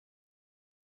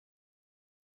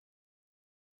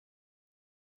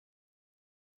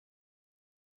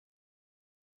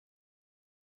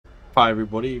Hi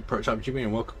everybody, Prototype Jimmy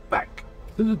and welcome back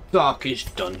to the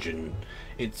Darkest Dungeon.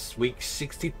 It's week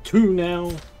 62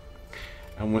 now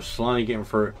and we're slowly getting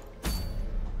through it.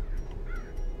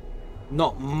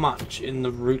 Not much in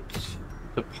the root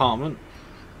department.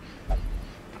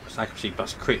 It's actually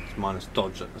plus crits minus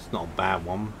dodge, that's not a bad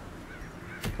one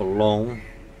for long.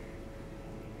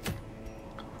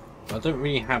 I don't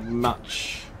really have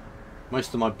much.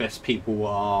 Most of my best people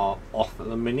are off at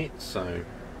the minute, so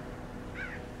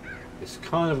it's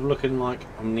kind of looking like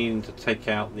I'm needing to take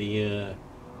out the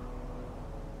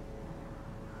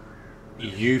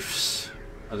youths,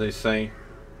 as they say,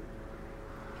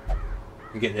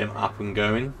 and get them up and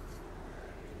going.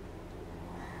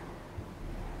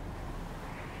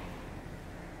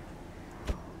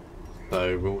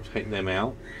 So we'll take them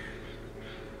out.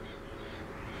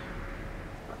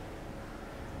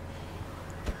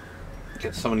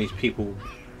 Get some of these people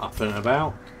up and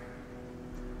about.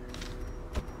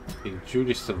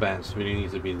 Judas Advance really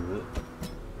needs to be there.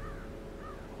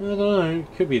 I don't know,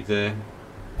 could be there.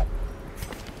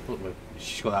 Look,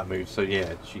 she's got that move, so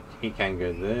yeah, he can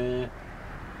go there.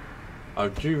 I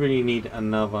do really need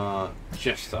another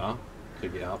Jester to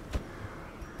get up.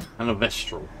 And a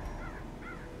Vestral.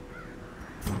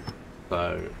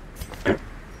 So not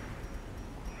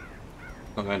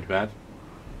going too bad.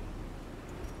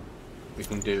 We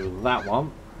can do that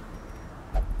one.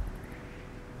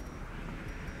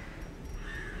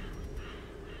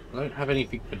 I don't have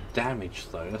anything for damage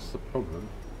though, that's the problem.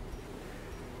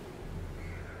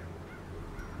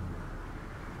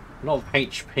 A lot of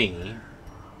HP.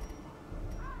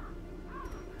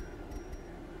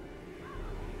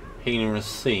 Healing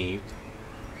received.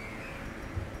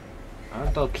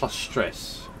 That does plus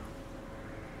stress.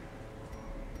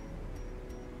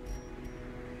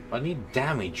 I need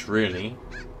damage really.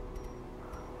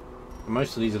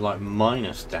 Most of these are like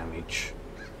minus damage.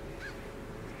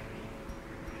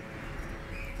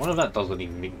 One of that doesn't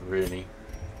even really.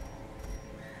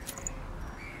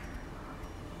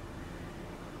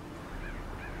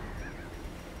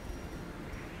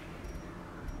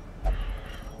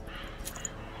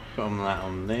 Put that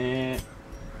on there.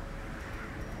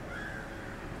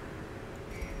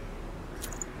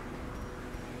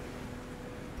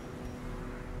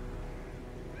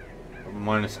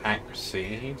 Minus accuracy.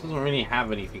 He doesn't really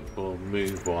have anything for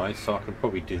move wise, so I could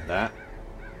probably do that.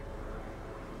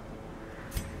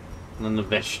 And then the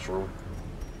Vestral.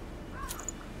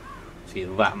 See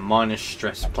that minus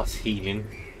stress plus healing.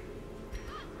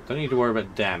 Don't need to worry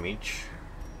about damage.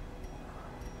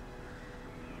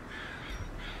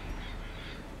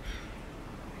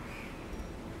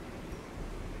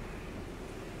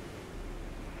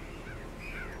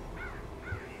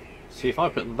 See if I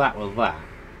put that with that.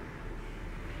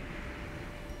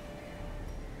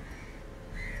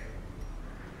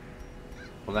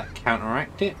 Will that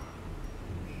counteract it?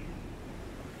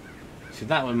 See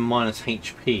that one minus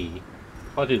HP.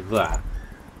 If I did that,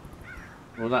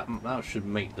 well, that should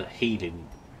make the healing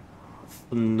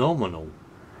phenomenal.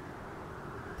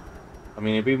 I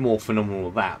mean, it'd be more phenomenal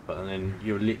with that, but then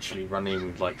you're literally running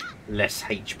with like less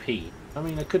HP. I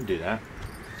mean, I could do that.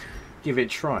 Give it a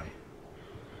try,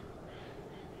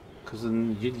 because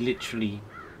then you're literally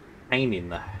gaining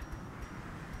the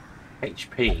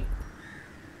HP.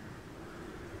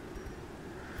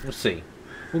 We'll see.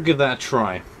 We'll give that a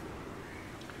try.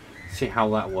 See how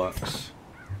that works.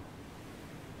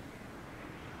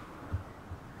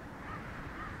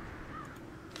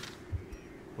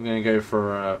 We're going to go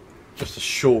for just a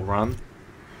short run.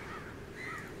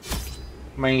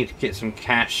 Mainly to get some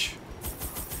cash.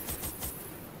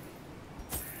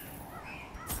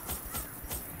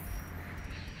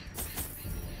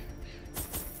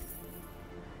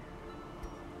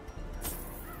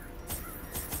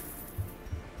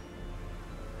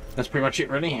 That's pretty much it,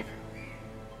 really.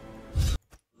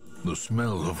 The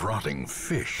smell of rotting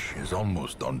fish is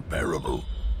almost unbearable.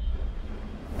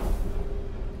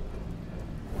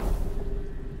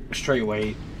 Straight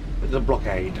away, the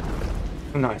blockade.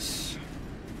 Nice.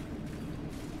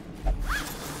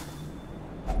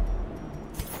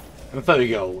 And 30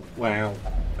 gold. Wow.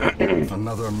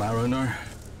 Another mariner.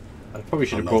 I probably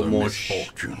should have brought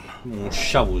more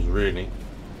shovels, really.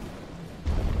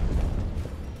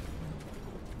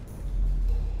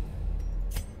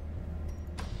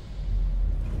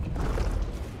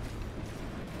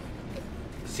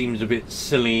 Seems a bit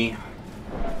silly.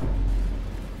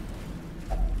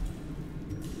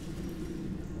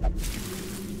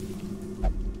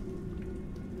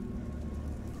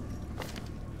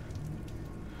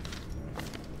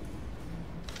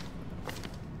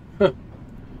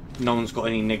 No one's got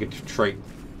any negative trait.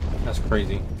 That's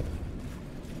crazy.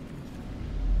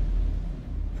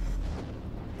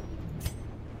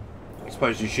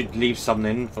 suppose you should leave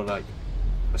something for like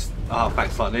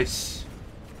artifacts like this.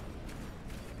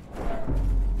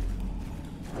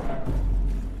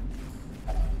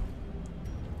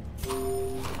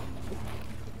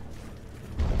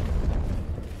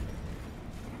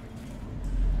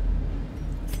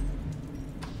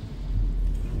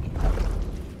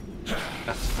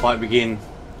 That's the fight begin.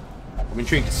 I'm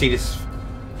intrigued to see this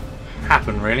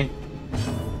happen, really.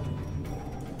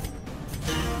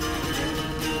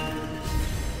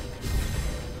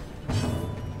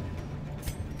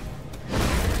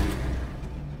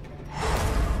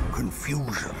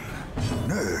 Confusion,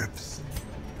 nerves,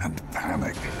 and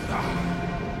panic.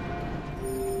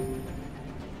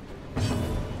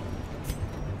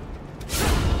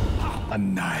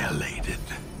 Annihilated.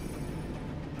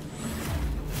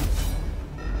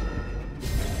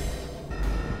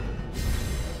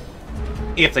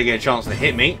 If they get a chance to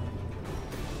hit me.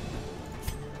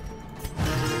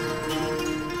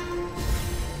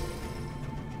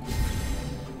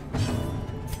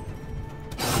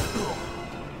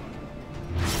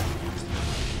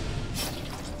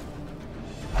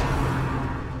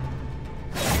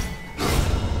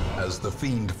 As the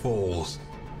fiend falls,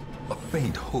 a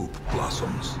faint hope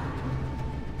blossoms.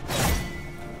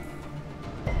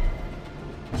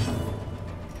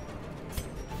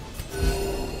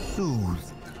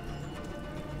 Soothed,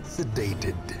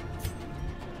 sedated.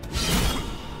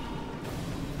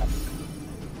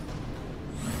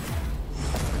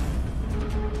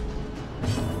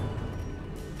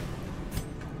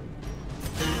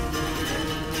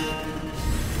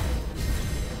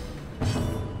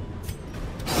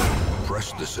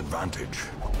 Press this advantage.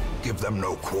 Give them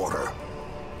no quarter.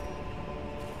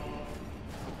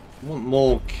 I want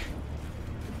more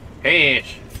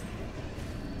cash.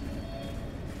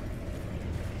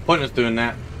 Pointless doing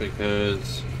that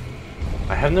because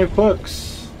I have no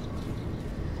quirks.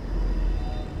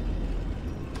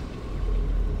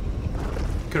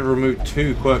 Could have removed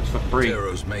 2 quirks for free.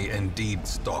 Terrors may indeed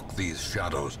stalk these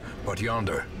shadows, but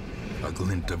yonder, a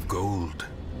glint of gold.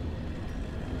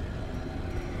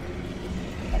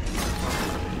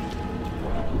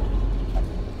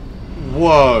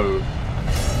 Whoa!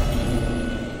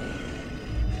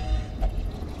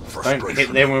 Don't Frustration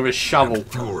hit them with a shovel. and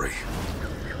fury,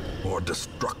 more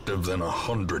destructive than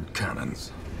 100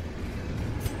 cannons.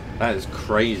 That is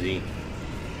crazy.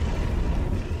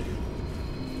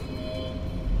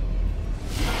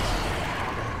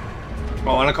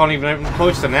 Oh, and I can't even open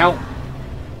closer now.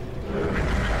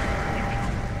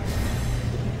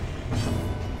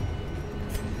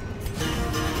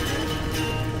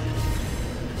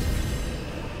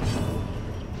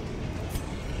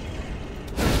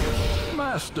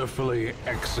 Masterfully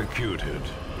executed.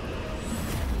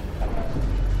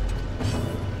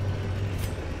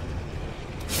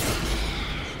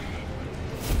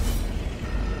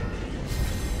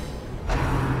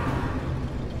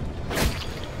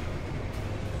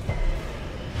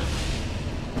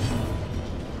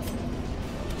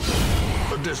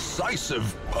 A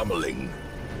decisive pummeling.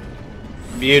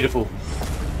 Beautiful.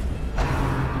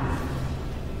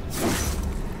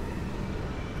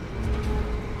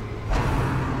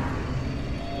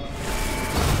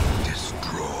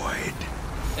 Destroyed.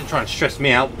 And trying to stress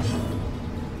me out.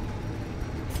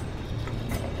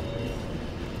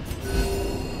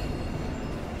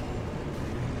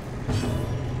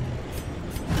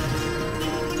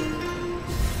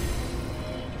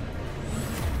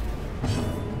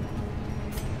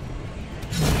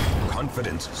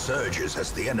 Confidence surges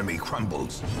as the enemy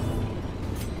crumbles.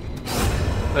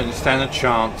 Don't stand a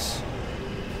chance.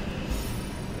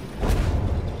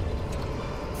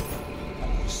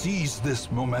 Seize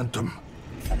this momentum.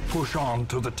 Push on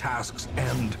to the task's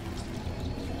end.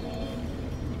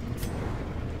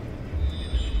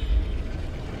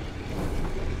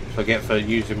 Forget for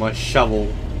using my shovel.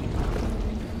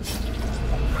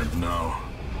 Right now,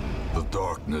 the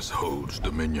darkness holds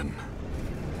dominion.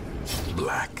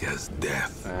 Black as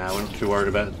death. I'm not too worried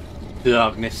about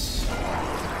darkness.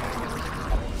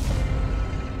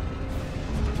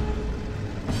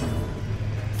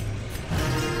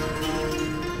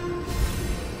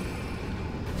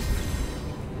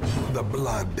 The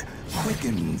blood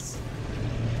quickens.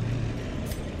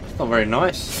 It's not very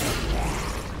nice.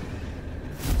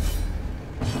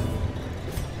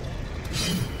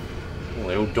 Oh,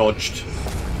 they all dodged.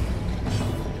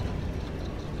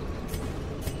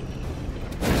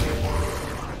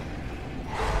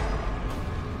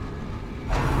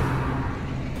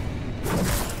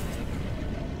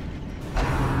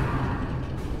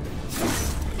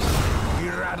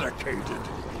 Eradicated.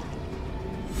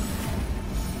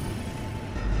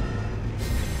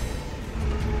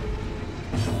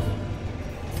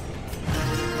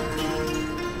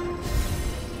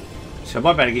 So I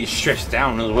might better get stressed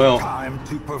down as well. Time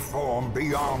to perform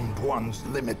beyond one's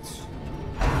limits.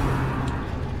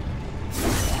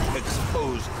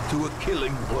 Exposed to a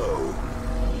killing blow.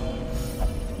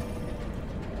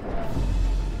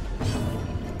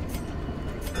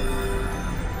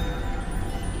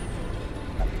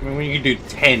 I mean, when you can do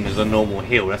 10 as a normal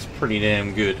heal, that's pretty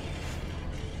damn good.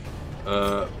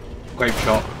 Grape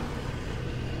shot.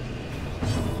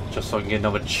 Just so I can get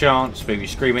another chance, maybe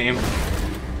scream at him.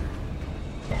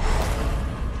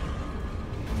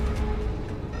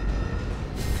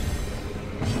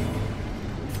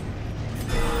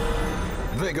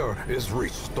 Vigor is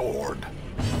restored.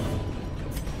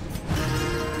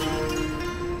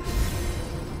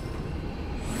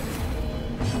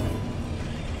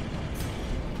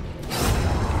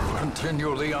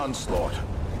 Continue the onslaught.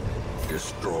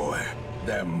 Destroy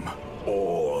them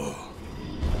all.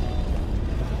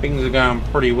 Things are going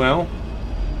pretty well.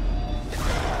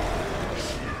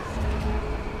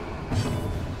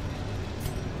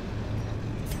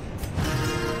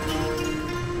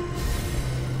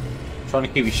 Trying to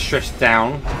keep his stress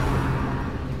down.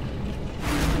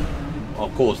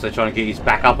 Of course, they're trying to get his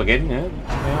back up again.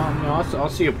 Yeah, I'll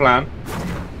see your plan.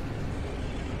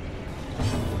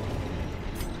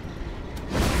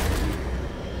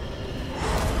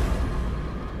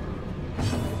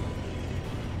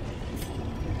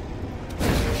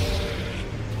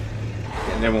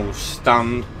 Getting them all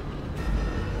stunned.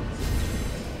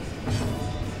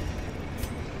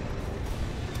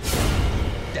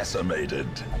 Decimated.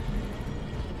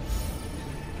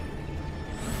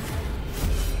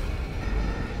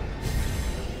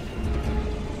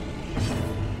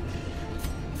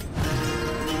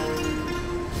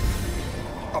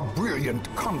 A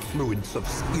brilliant confluence of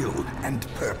skill and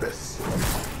purpose.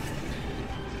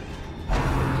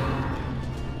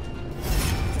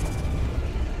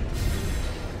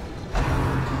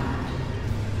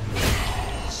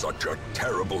 Such a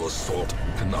terrible assault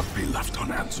cannot be left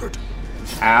unanswered.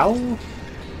 Ow.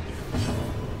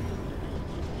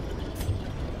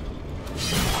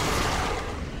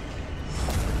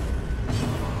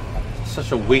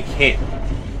 Such a weak hit.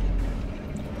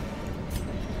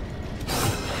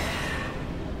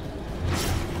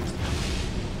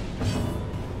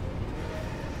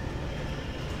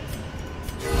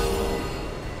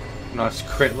 Nice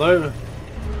crit though.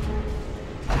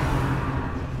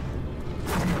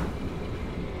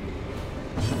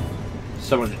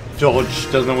 Someone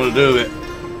dodge, doesn't know what to do with it.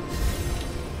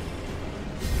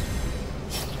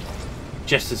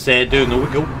 Just as they're doing the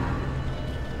wiggle.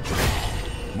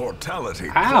 Mortality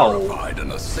Ow. glorified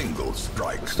in a single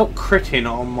strike. Stop critting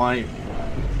on my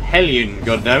Hellion,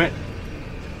 goddammit.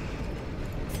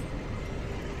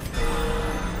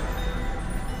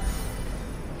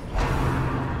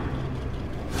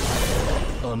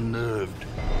 Unnerved,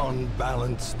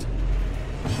 unbalanced.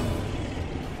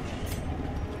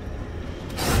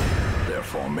 Their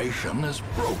formation is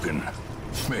broken.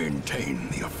 Maintain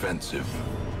the offensive.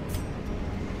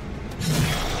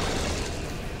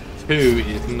 2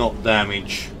 is not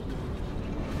damage.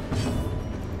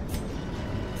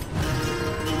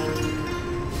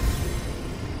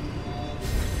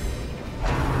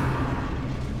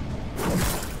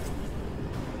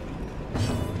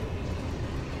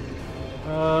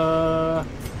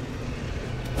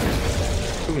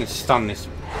 We can stun this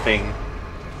thing.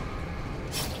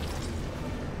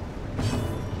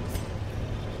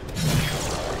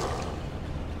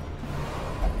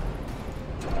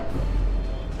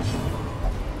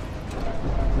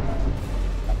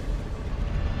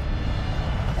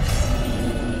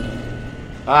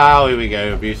 Ah, here we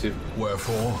go, abusive.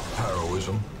 Wherefore,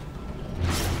 heroism.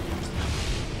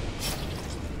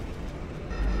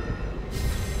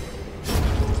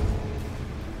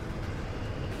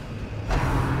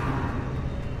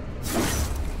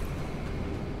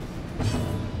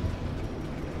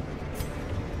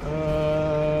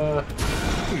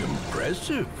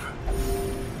 Impressive.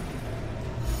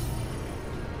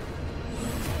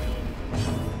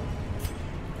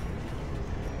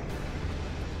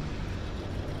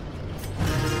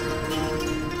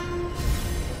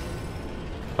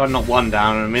 I'll knock one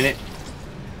down in a minute.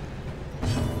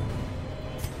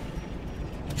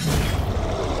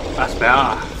 That's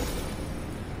better.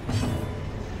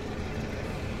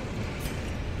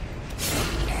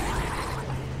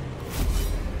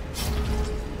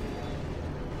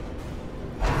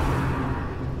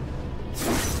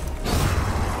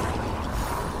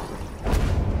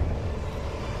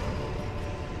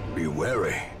 Be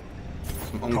wary.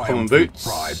 Some uncommon Triumphant boots.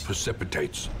 pride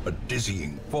precipitates a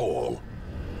dizzying fall.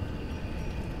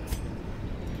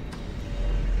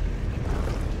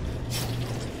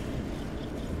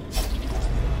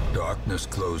 darkness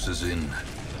closes in,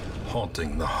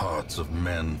 haunting the hearts of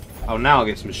men. Oh, now I'll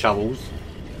get some shovels.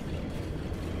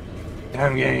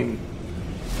 Damn game.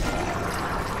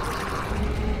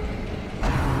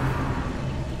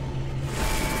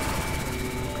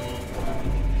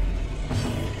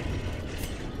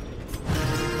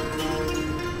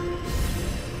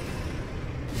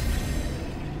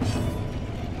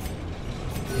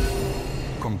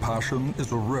 Compassion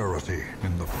is a rarity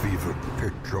in the fevered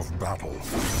pitch of battle.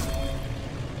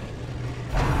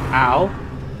 Ow.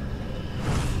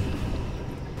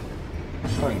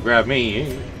 Try and grab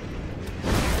me.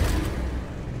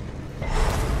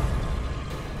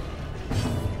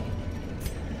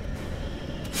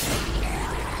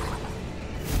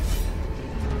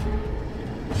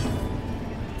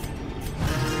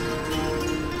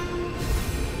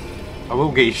 I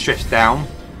will get you stressed down.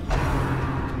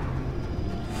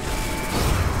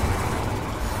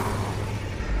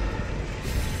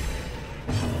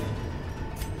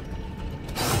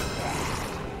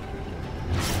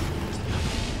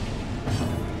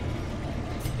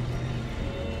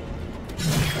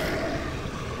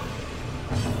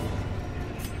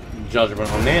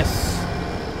 Judgment on this.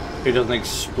 If it doesn't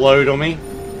explode on me.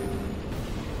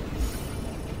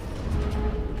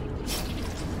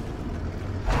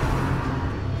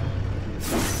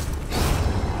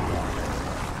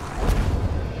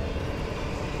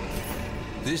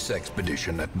 This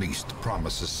expedition at least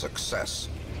promises success.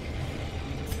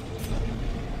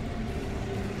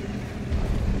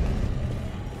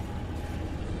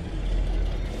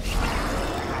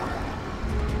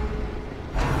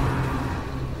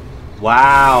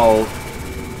 Wow.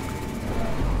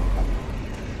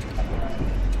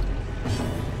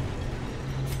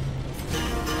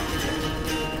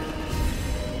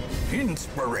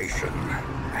 Inspiration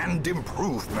and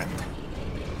improvement.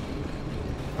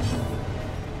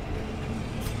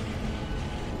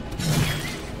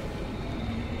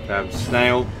 Grab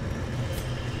snail.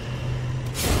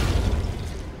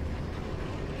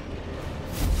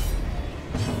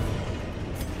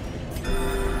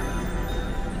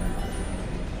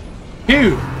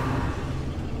 Phew!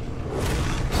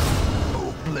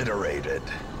 Obliterated.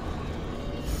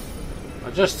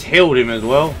 I just healed him as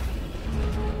well.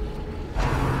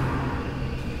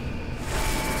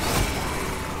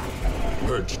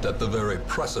 Perched at the very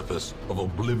precipice of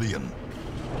oblivion.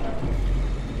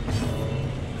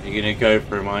 You're gonna go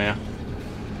for him, are you?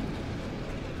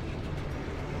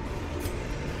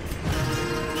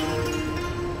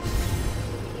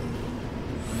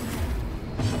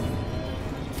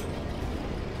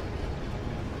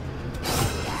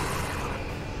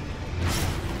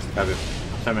 Grab him.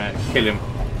 Tell me to kill him.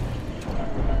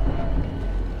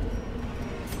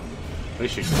 At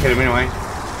least you should kill him anyway.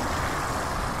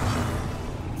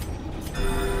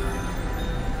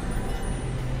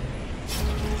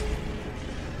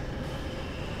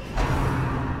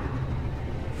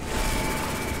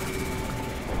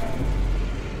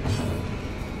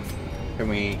 Can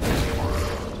we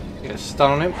get a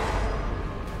stun on him?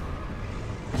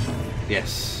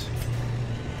 Yes.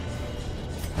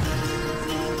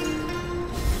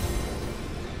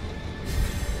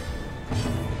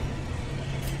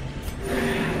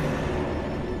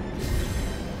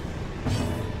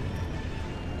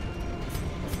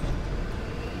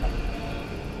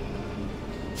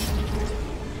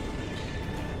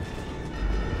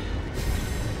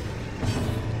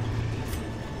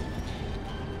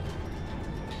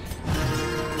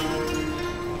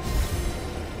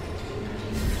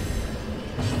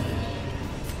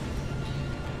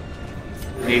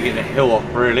 Need to get the hill off,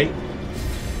 really.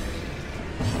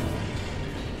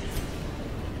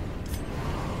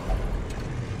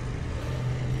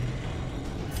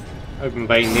 Open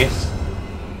vein this.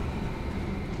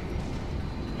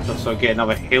 Just so I get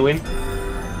another hill in.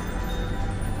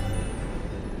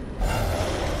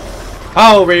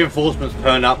 Oh, reinforcements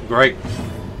turned up, great.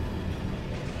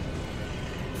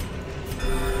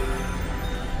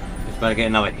 Just better get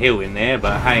another hill in there,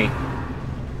 but hey.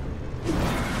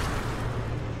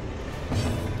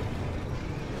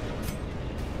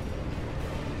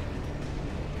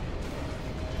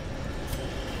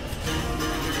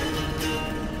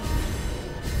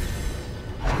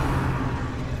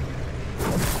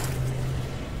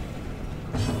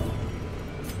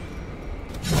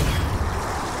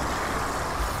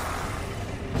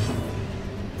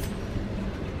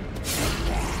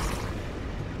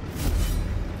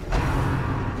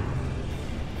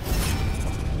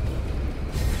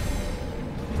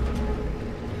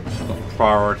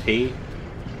 Priority.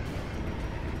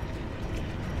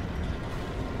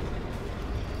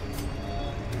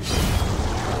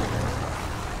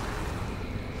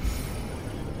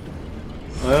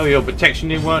 Well, your protection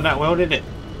didn't work that well, did it?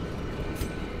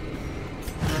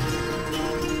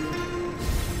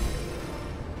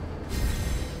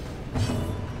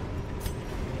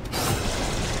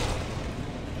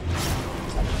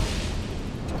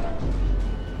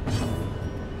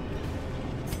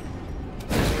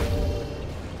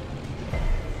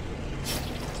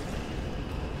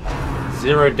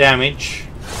 Zero damage.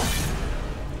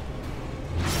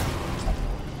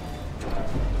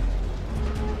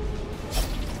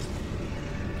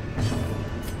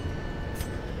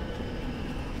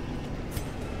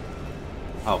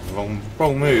 Oh,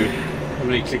 wrong move. I'm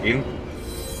really clicking.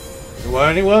 It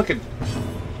weren't working.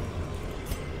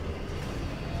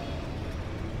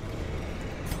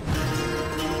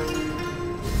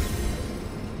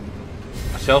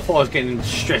 So I thought I was getting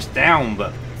stressed down,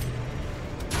 but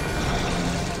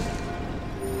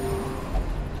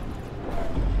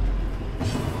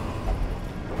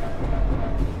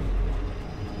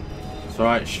it's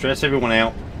alright, stress everyone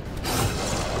out.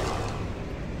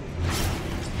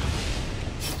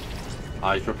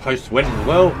 His riposte went as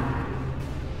well.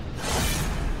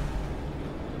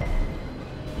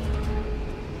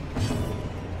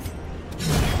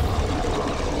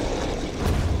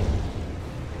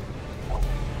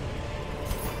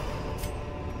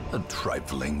 A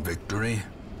trifling victory,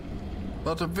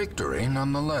 but a victory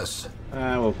nonetheless.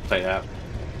 We'll take that.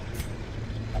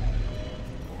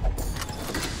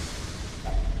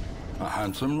 A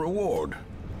handsome reward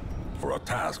for a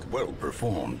task well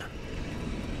performed.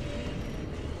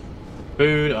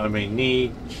 Food, I may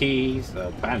need. Keys,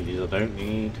 bandages I don't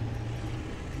need.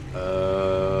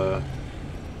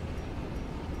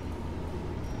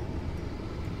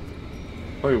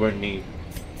 Probably won't need.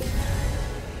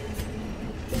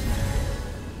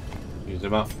 Use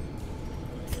them up.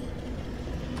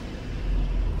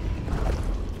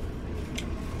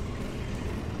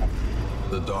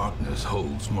 The darkness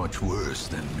holds much worse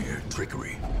than mere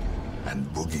trickery and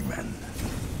boogeymen.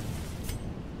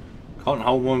 Can't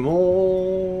hold one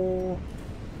more.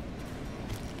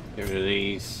 Get rid of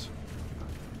these.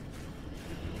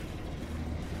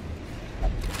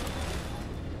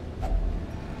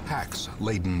 Packs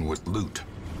laden with loot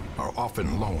are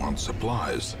often low on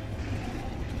supplies.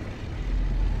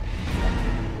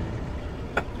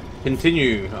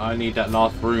 Continue. I need that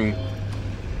last room.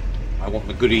 I want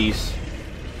the goodies.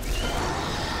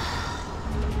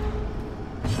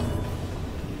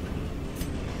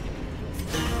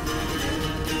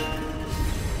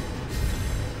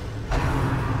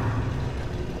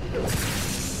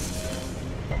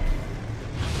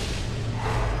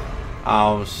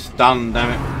 I was stunned, damn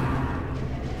it.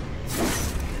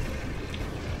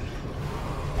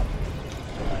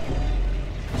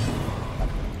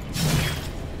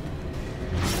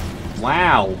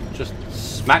 Wow, just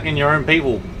smacking your own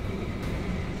people.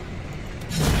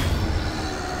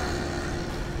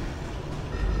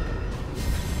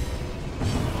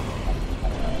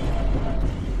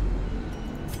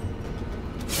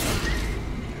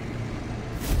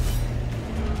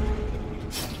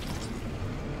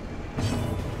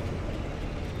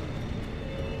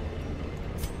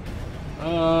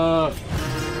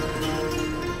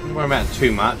 Don't worry about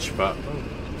too much, but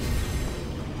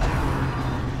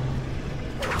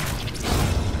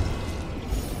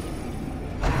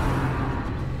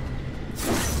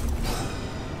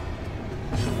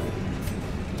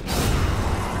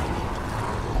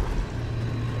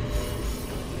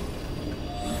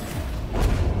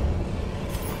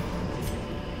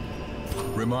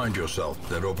Remind yourself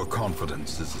that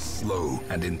overconfidence is a slow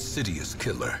and insidious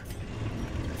killer.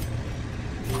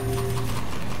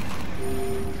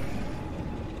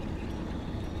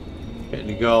 get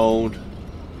the gold.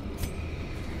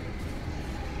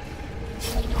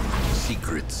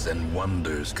 Secrets and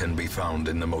wonders can be found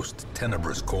in the most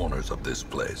tenebrous corners of this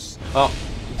place. Oh,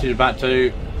 she's about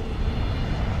to.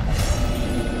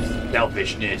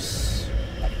 Selfishness.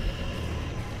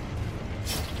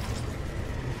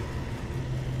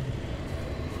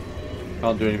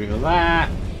 Can't do anything with that.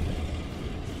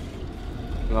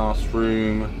 Last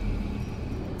room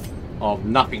of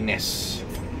nothingness.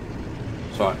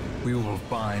 Sorry. We will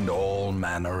find all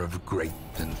manner of great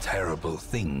and terrible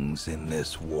things in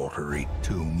this watery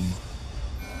tomb.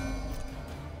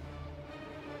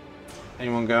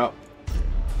 Anyone go up?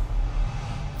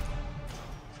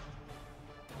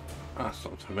 That's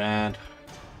not too bad.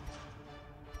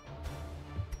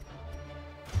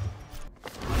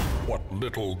 What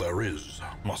little there is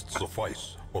must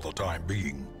suffice for the time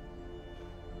being.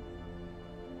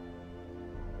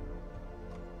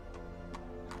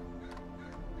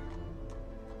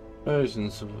 Those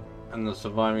and the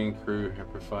surviving crew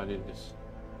have provided this.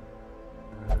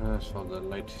 That's for the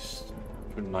latest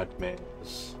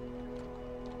nightmares.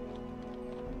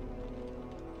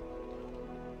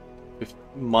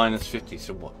 Minus 50,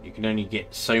 so what? You can only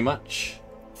get so much?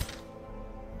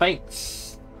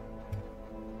 Thanks!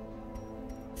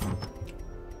 I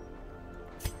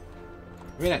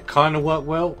mean, that kind of worked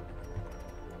well.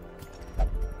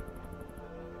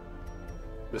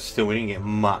 But still, we didn't get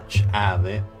much out of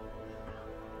it.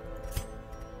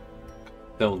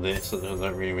 Sell this, so I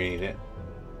don't really need it.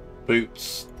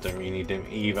 Boots, don't really need them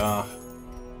either.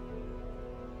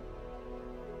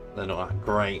 They're not that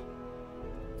great.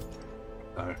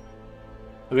 So,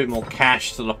 a bit more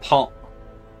cash to the pot.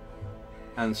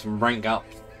 And some rank up.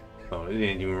 Oh, it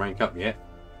didn't even rank up yet.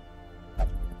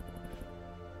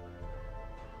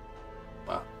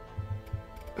 But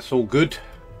it's all good.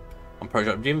 I'm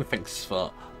Project Jim. Thanks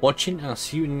for watching, and I'll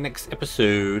see you in the next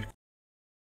episode.